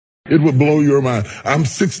It would blow your mind. I'm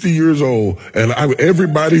 60 years old, and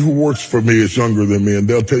everybody who works for me is younger than me, and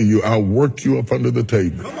they'll tell you, I'll work you up under the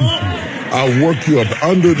table. I'll work you up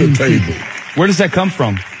under the table. Where does that come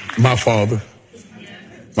from? My father.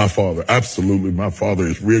 My father. Absolutely. My father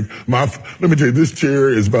is rigged. Let me tell you, this chair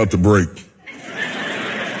is about to break.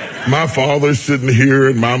 My father's sitting here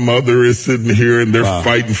and my mother is sitting here, and they're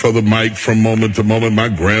fighting for the mic from moment to moment. My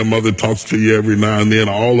grandmother talks to you every now and then.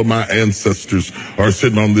 All of my ancestors are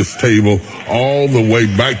sitting on this table all the way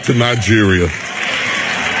back to Nigeria.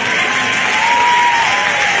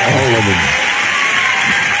 All of them.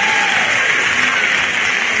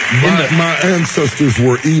 My ancestors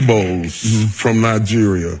were Igbos from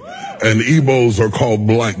Nigeria. And Igbos are called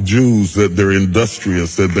black Jews, that they're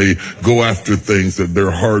industrious, that they go after things, that they're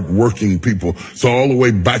hard-working people. So all the way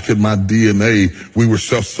back in my DNA, we were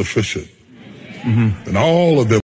self-sufficient. And all of them